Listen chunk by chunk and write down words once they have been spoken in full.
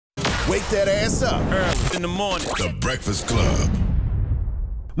Wake that ass up. Early in the morning. The Breakfast Club.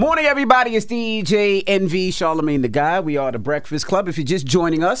 Morning, everybody. It's DJ NV, Charlamagne the Guy. We are the Breakfast Club. If you're just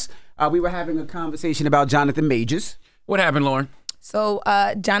joining us, we were having a conversation about Jonathan Majors. What happened, Lauren? So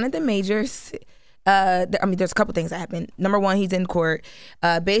Jonathan Majors, there's a couple things that happened. Number one, he's in court.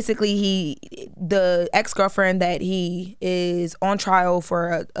 Basically, the ex-girlfriend that he is on trial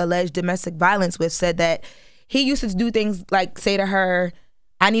for alleged domestic violence with said that he used to do things like say to her,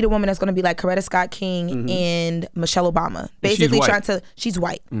 I need a woman that's going to be like Coretta Scott King and Michelle Obama. Basically she's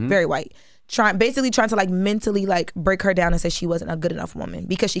white, very white. Basically trying to like mentally like break her down and say she wasn't a good enough woman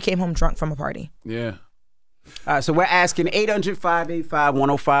because she came home drunk from a party. Yeah. All right, so we're asking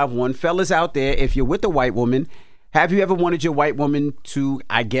 800-585-1051. Fellas out there, if you're with a white woman, have you ever wanted your white woman to,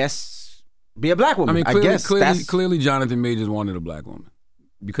 I guess, be a black woman? I mean, clearly Jonathan Majors wanted a black woman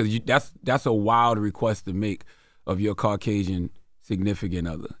because that's a wild request to make of your Caucasian significant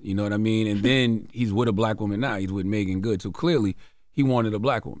other. You know what I mean? And then he's with a black woman now. He's with Megan Good. So clearly he wanted a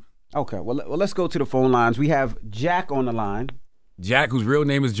black woman. Okay, well, let's go to the phone lines. We have Jack on the line. Jack, whose real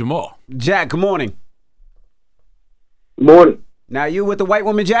name is Jamal. Jack, good morning. Good morning. Now, you with the white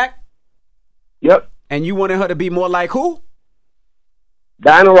woman, Jack? Yep. And you wanted her to be more like who?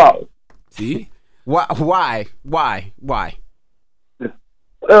 Diana Ross. See? Why? Well,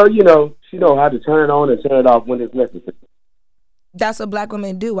 you know, she know how to turn it on and turn it off when it's necessary. That's what black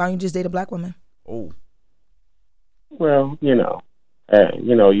women do. Why don't you just date a black woman? Oh. Well, you know,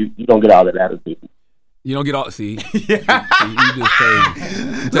 you don't get all that attitude. You don't get all, see? Yeah. You just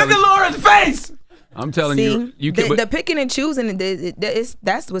crazy. Look at Lauren's face! I'm telling you. The picking and choosing,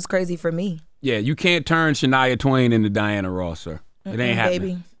 that's what's crazy for me. Yeah, you can't turn Shania Twain into Diana Ross, sir. It ain't happening.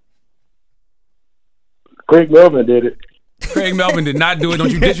 Baby. Craig Melvin did it. Craig Melvin did not do it.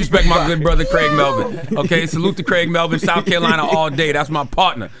 Don't you disrespect my good brother Craig Melvin. Okay, salute to Craig Melvin, South Carolina all day. That's my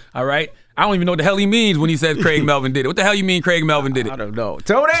partner, all right? I don't even know what the hell he means when he says Craig Melvin did it. What the hell you mean Craig Melvin did it? I don't know.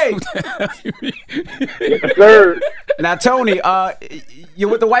 Tony! Yes, sir. Now, Tony, you're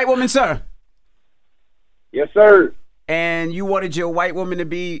with the white woman, sir? Yes, sir. And you wanted your white woman to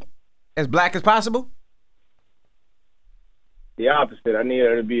be as black as possible? The opposite. I need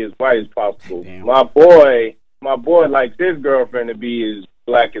her to be as white as possible. Damn. My boy likes his girlfriend to be as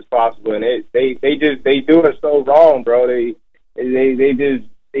black as possible, and they do it so wrong, bro. They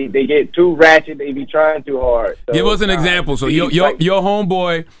get too ratchet. They be trying too hard. So, give us an example. So your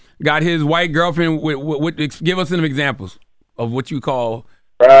homeboy got his white girlfriend. Give us some examples of what you call.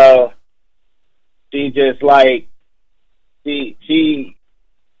 Bro, she just like she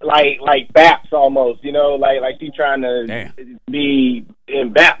like Baps almost. You know, like she trying to be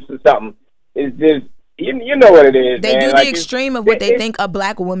in Baps or something. It's just. You know what it is. They man. do the extreme of what they think a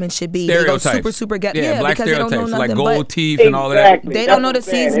black woman should be. Stereotypes. They go super ghetto. Yeah, black because stereotypes. They don't know like nothing gold teeth and all of that. They don't know the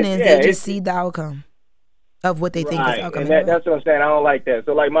seasonings. They just see the outcome of what they think is the outcome. And that's what I'm saying. I don't like that.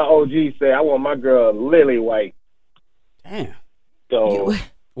 So like my OG said, I want my girl lily white. Damn. So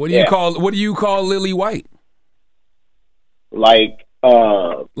what do you call Lily White? Like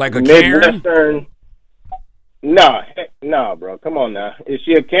a Karen? No, bro. Come on now. If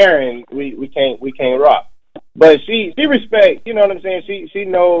she a Karen, we can't rock. But she respect. You know what I'm saying? She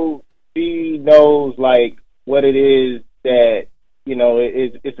knows like what it is that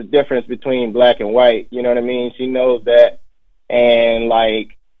it's a difference between black and white. You know what I mean? She knows that, and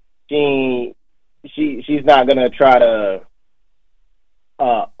like she's not gonna try to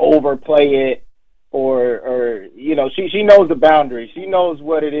overplay it. Or she knows the boundaries. She knows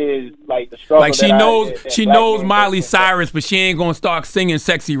what it is, like the struggle. Like she knows Miley Cyrus, but she ain't gonna start singing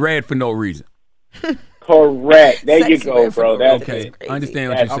 "Sexy Red" for no reason. Correct. There you go, bro. That's okay. It. I understand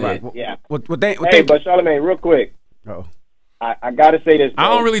what you're saying. Right. Yeah. But Charlamagne, real quick. Oh. I gotta say this, bro. I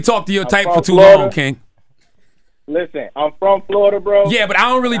don't really talk to your type for too Florida. long, King. Listen, I'm from Florida, bro. Yeah, but I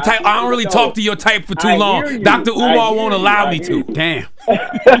don't really talk to your type for too long. Dr. Umar won't allow me to. Damn.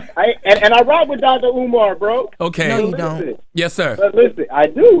 and I rock with Dr. Umar, bro. Okay. No, you don't. Yes, sir. But listen, I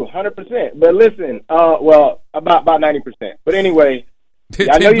do, 100%. But listen, well, about 90%. But anyway,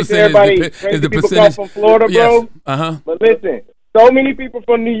 I know you say everybody crazy people come from Florida, bro. Yes. But listen, so many people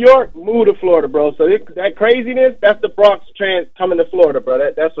from New York move to Florida, bro. So that craziness, that's the Bronx trans coming to Florida,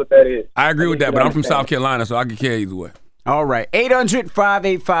 bro. That's what that is. I agree with that, but I'm from South Carolina, so I can care either way. All right.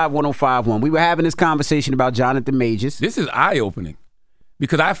 800-585-1051. We were having this conversation about Jonathan Majors. This is eye-opening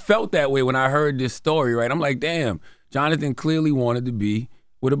because I felt that way when I heard this story, right? I'm like, damn, Jonathan clearly wanted to be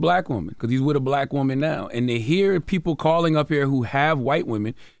with a black woman because he's with a black woman now. And to hear people calling up here who have white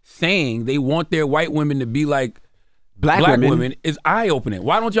women saying they want their white women to be like black women is eye-opening.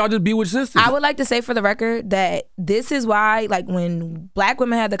 Why don't y'all just be with sisters? I would like to say for the record that this is why, like, when black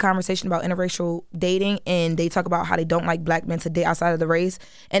women have the conversation about interracial dating and they talk about how they don't like black men to date outside of the race,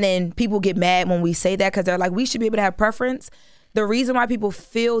 and then people get mad when we say that because they're like, we should be able to have preference. The reason why people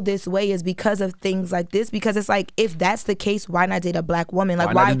feel this way is because of things like this. Because it's like, if that's the case, why not date a black woman? Like,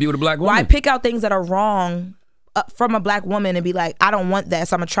 why not just be with a black woman? Why pick out things that are wrong from a black woman and be like, I don't want that,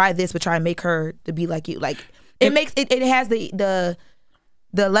 so I'm gonna try this, but try and make her to be like you. Like, it makes it has the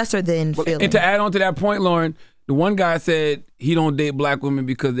lesser than feeling. And to add on to that point, Lauren, the one guy said he don't date black women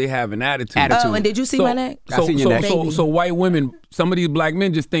because they have an attitude. Oh, and did you see my neck? I seen your neck. So white women, some of these black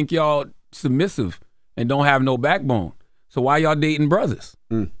men just think y'all submissive and don't have no backbone. So why y'all dating brothers?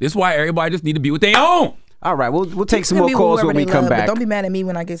 This is why everybody just need to be with their own. All right, we'll take some more calls when we come back. But don't be mad at me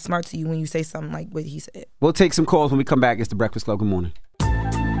when I get smart to you when you say something like what he said. We'll take some calls when we come back. It's the Breakfast Club. Good morning.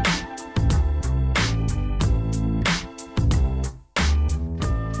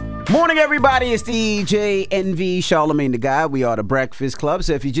 Morning, everybody. It's DJ NV, Charlamagne the Guy. We are the Breakfast Club.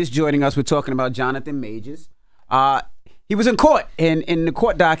 So if you're just joining us, we're talking about Jonathan Majors. He was in court, and in the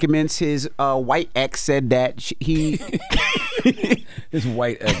court documents, his white ex said that he... His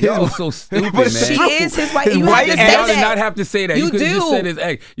white ex. Y'all so stupid, man. She is his white ex. His white ex. Y'all did not have to say that. You could have just said his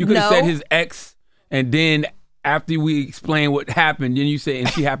ex. You could have said his ex, and then after we explain what happened, then you say, and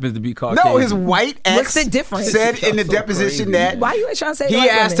she happens to be Caucasian. No, his white ex What's the difference? said in the deposition crazy, that... Why you ain't trying to say he white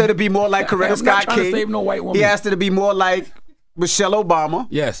asked women? her to be more like Coretta I'm not Scott trying to King. save no white woman. He asked her to be more like Michelle Obama.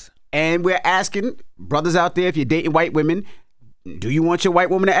 Yes. And we're asking brothers out there, if you're dating white women, do you want your white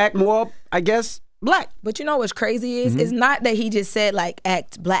woman to act more, I guess, black? But you know what's crazy is it's not that he just said like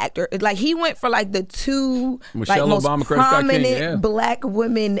act black, or like he went for like the two Michelle like Obama, most Coretta Scott King, prominent yeah. black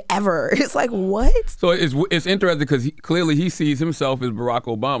women ever. It's like, what? So it's interesting because clearly he sees himself as Barack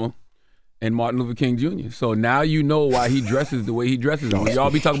Obama and Martin Luther King Jr. So now you know why he dresses the way he dresses. When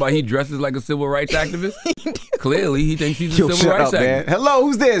y'all be talking about he dresses like a civil rights activist, clearly he thinks he's a civil shut rights up, activist. man. Hello,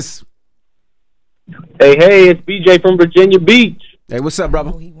 who's this? Hey, it's BJ from Virginia Beach. Hey, what's up,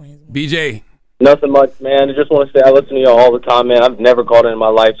 brother? BJ. Nothing much, man. I just want to say I listen to y'all all the time, man. I've never called in my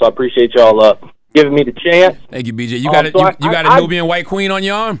life, so I appreciate y'all giving me the chance. Thank you, BJ. You got a Nubian white queen on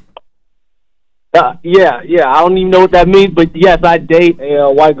your arm? Yeah. I don't even know what that means, but yes, I date a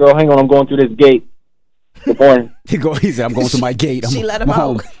white girl. Hang on, I'm going through this gate. Good morning. He said, I'm going to my gate. She let him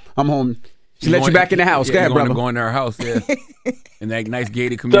home. out. I'm home. She let you back in the house. Go ahead, brother. Go in her house, yeah. In that nice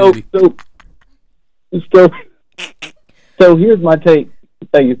gated community. So here's my take.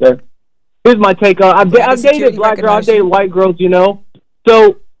 Thank you, sir. Here's my take. I've dated black girls, I've dated white girls, you know.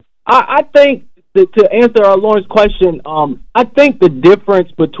 So I think that to answer Lauren's question, I think the difference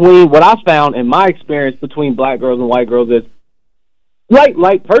between what I found in my experience between black girls and white girls is,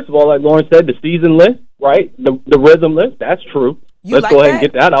 like first of all, like Lauren said, the season list, right? The rhythm list, that's true. Let's go ahead and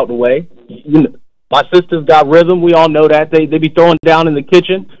get that out of the way. You know, my sister's got rhythm. We all know that. They be throwing down in the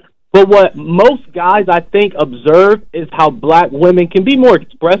kitchen. But what most guys, I think, observe is how black women can be more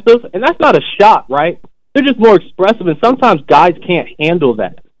expressive. And that's not a shot, right? They're just more expressive. And sometimes guys can't handle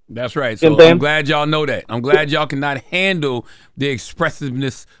that. That's right. So I'm glad y'all know that. I'm glad y'all cannot handle the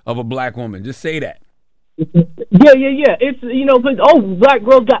expressiveness of a black woman. Just say that. Yeah. It's, you know, but, black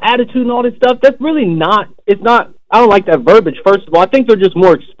girls got attitude and all this stuff. That's really not, it's not, I don't like that verbiage, first of all. I think they're just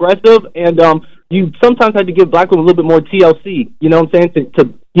more expressive. And you sometimes have to give black women a little bit more TLC, you know what I'm saying,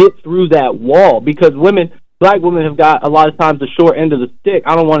 to get through that wall, because black women have got a lot of times the short end of the stick.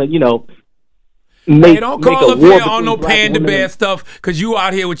 I don't want to, you know, don't call up here on no panda bear stuff because you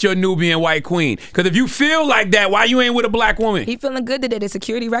out here with your Nubian white queen. Because if you feel like that, why you ain't with a black woman? He feeling good today. The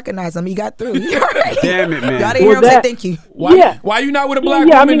security recognized him. He got through. Right. Damn it, man. Y'all didn't hear him say thank you. Why you not with a black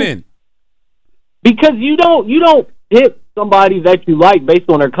woman then? Because you don't hit somebody that you like based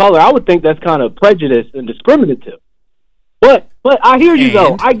on their color. I would think that's kind of prejudiced and discriminative. But I hear you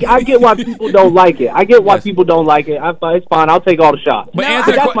though. I get why people don't like it. I get why people don't like it. It's fine. I'll take all the shots. But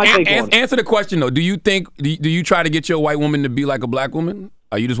answer the question though. Do you try to get your white woman to be like a black woman,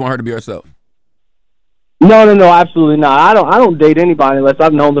 or you just want her to be herself? No, absolutely not. I don't date anybody unless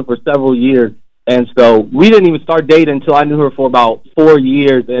I've known them for several years. And so we didn't even start dating until I knew her for about 4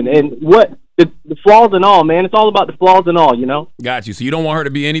 years. And what the flaws and all, man. It's all about the flaws and all, you know. Got you. So you don't want her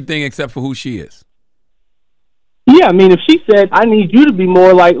to be anything except for who she is. Yeah, I mean, if she said, I need you to be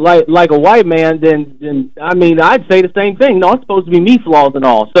more like a white man, then I mean, I'd say the same thing. No, it's supposed to be me, flaws and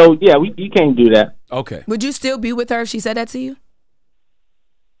all. So, yeah, you can't do that. Okay. Would you still be with her if she said that to you?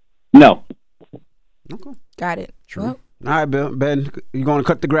 No. Okay. Got it. True. Well, all right, Ben, you're going to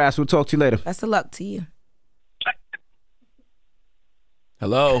cut the grass. We'll talk to you later. Best of luck to you.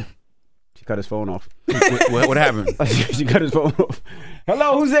 Hello. cut his phone off. What happened? She cut his phone off.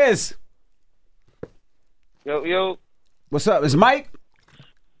 Hello, who's this? Yo. What's up? It's Mike?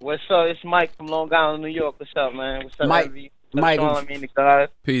 What's up? It's Mike from Long Island, New York. What's up, man? What's up, Mike? Envy? Mike. Charlamagne, the God.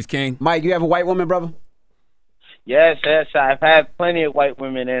 Peace, King. Mike, you have a white woman, brother? Yes. I've had plenty of white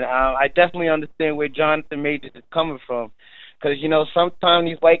women, and I definitely understand where Jonathan Majors is coming from. Because, sometimes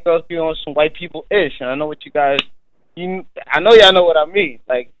these white girls be on some white people-ish, and I know what you guys... I know y'all know what I mean.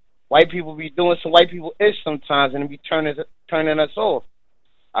 Like, white people be doing some white people-ish sometimes, and it be turning us off.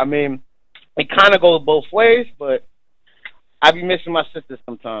 I mean, it kind of goes both ways, but I be missing my sisters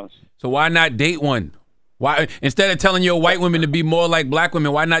sometimes. So why not date one? Why, instead of telling your white women to be more like black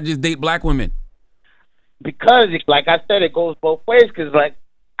women, why not just date black women? Because, like I said, it goes both ways. Because, like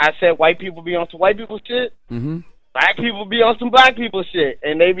I said, white people be on some white people shit. Mm-hmm. Black people be on some black people shit.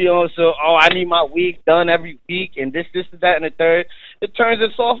 And they be on some, I need my week done every week, and this, that, and the third. It turns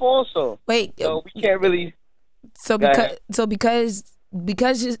us off also. Wait. So we can't really... So because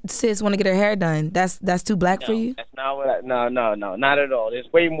your sis want to get her hair done, that's too black for you? That's not what no, not at all. There's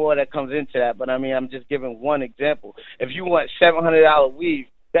way more that comes into that. But, I mean, I'm just giving one example. If you want $700 weave,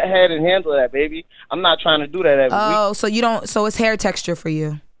 go ahead and handle that, baby. I'm not trying to do that every week. Oh, so you don't. So it's hair texture for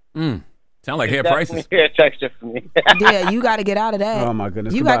you. Sound like It's hair prices. hair texture for me. Yeah, you got to get out of that. Oh, my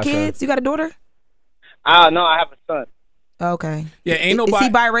goodness. You Goodbye, got kids? son. You got a daughter? No, I have a son. Okay. Yeah, ain't Is nobody.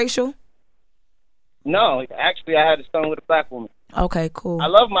 he biracial? No, actually, I had a son with a black woman. Okay, cool. I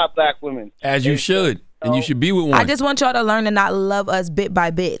love my black women. As you should, and you should be with one. I just want y'all to learn to not love us bit by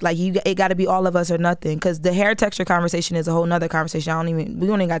bit. Like it got to be all of us or nothing. Because the hair texture conversation is a whole nother conversation. We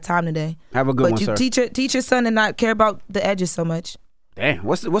don't even got time today. Have a good but one, you sir. teach your son to not care about the edges so much. Damn,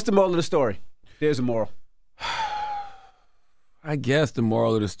 what's the moral of the story? There's a moral. I guess the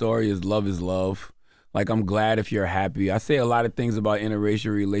moral of the story is love is love. Like, I'm glad if you're happy. I say a lot of things about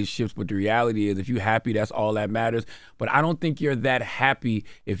interracial relationships, but the reality is if you're happy, that's all that matters. But I don't think you're that happy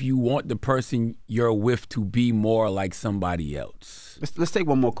if you want the person you're with to be more like somebody else. Let's take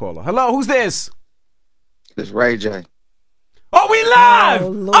one more caller. Hello, who's this? It's Ray J. Oh, we live!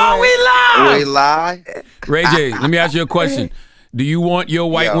 We live? Ray J, let me ask you a question. Do you want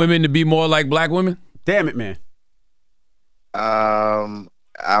your white women to be more like black women? Damn it, man.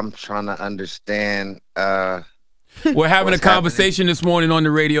 I'm trying to understand. We're having a What's conversation this morning on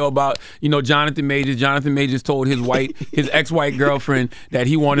the radio about, Jonathan Majors. Jonathan Majors told his ex-white girlfriend that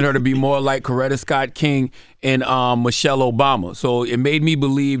he wanted her to be more like Coretta Scott King and Michelle Obama. So it made me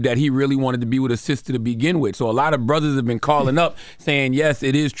believe that he really wanted to be with a sister to begin with. So a lot of brothers have been calling up saying, yes,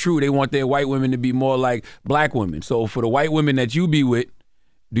 it is true. They want their white women to be more like black women. So for the white women that you be with,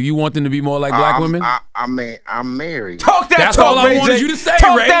 do you want them to be more like black women? I mean, I'm married. Talk that That's talk, all I Ray wanted J. you to say,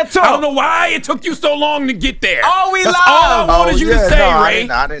 Talk Ray. that talk. I don't know why it took you so long to get there. Oh, we That's live. all I wanted you to say, Ray.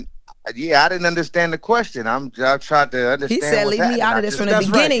 I didn't understand the question. I tried to understand. He said, what's "Leave me happening. out I of this just- from the That's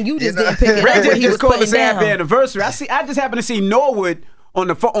beginning." right. You just You know? didn't pick it Ray up J what he was just called putting us happy down. anniversary. I just happened to see Norwood on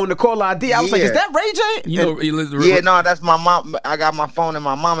the call ID. I was like, Yeah. is that Ray J? Yeah, no, that's my mom. I got my phone in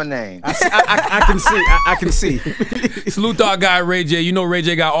my mama name. I can see. I can see. Salute to our guy Ray J. Ray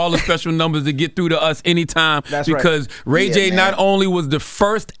J got all the special numbers to get through to us anytime. That's right. Because Ray Yeah, J man. not only was the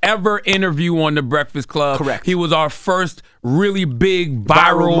first ever interview on The Breakfast Club, Correct. he was our first really big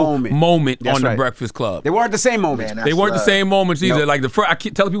viral moment That's on The right. Breakfast Club. They weren't the same moments. Man, They weren't the love. same moments either. Nope. Like I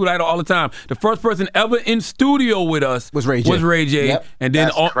keep telling people that all the time. The first person ever in studio with us Was Ray J. Yep. And then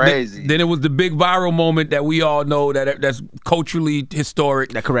That's crazy. then it was the big viral moment that we all know that's culturally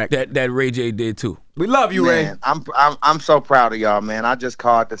historic. That's correct. That Ray J did too. We love you, Ray. Man, I'm so proud of y'all, man. I just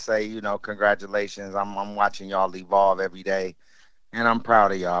called to say, congratulations. I'm watching y'all evolve every day, and I'm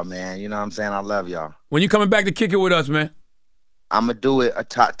proud of y'all, man. You know what I'm saying? I love y'all. When you coming back to kick it with us, man? I'm gonna do it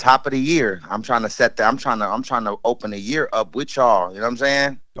top of the year. I'm trying to set that. I'm trying to open the year up with y'all. You know what I'm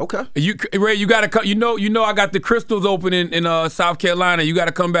saying? Okay. Ray, you gotta come. You know, I got the Crystals open in South Carolina. You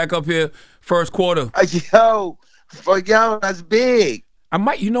gotta come back up here first quarter. Yo, that's big. I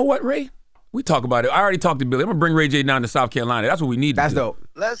might. You know what, Ray? We talk about it. I already talked to Billy. I'm gonna bring Ray J down to South Carolina. That's what we need. That's to do. dope.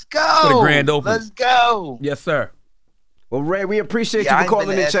 Let's go. For the grand opening. Let's go. Yes, sir. Well, Ray, we appreciate Yeah, I you ain't for calling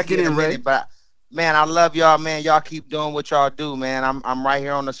been to and checking SC in, a Ray. minute, but man, I love y'all, man. Y'all keep doing what y'all do, man. I'm right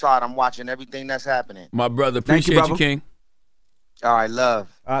here on the side. I'm watching everything that's happening. My brother, Thank you, appreciate you, brother. King. All right, love.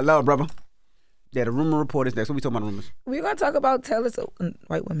 Love, brother. Yeah, the rumor report is next. What we talking about rumors? We're gonna talk about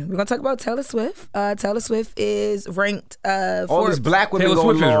white women. We're gonna talk about Taylor Swift. Taylor Swift is ranked. All these black women Taylor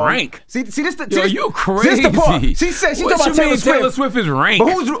going Swift is along. rank. See this. Yo, you crazy. This the part. She said she What talking you about mean Taylor Taylor Swift. Swift is rank?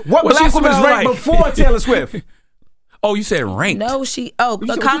 But what What black she woman is smell ranked like? before Taylor Swift? Oh, you said ranked. No,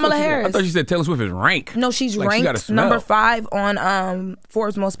 Kamala Kamala Harris. I thought you said Taylor Swift is ranked. No, she's Like, she got a ranked smell. number 5 on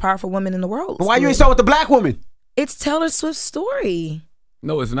Forbes' most powerful women in the world. But why you ain't start with the black woman? It's Taylor Swift's story.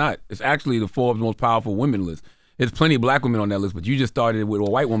 No, it's not. It's actually the Forbes most powerful women list. There's plenty of black women on that list, but you just started with a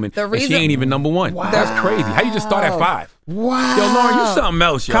white woman, and she ain't even number 1. Wow. That's crazy. How you just start at 5? Wow. Yo, Lauren, you something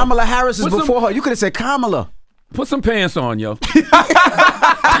else, yo. Kamala Harris is before her. You could have said Kamala. Put some pants on, yo.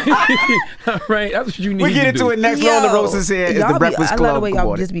 Right? That's what you need to do. We get into it next. Roll the Roses here is the Breakfast Club. I love the way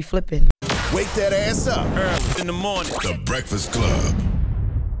y'all just be flipping. Wake that ass up. In the morning. The Breakfast Club.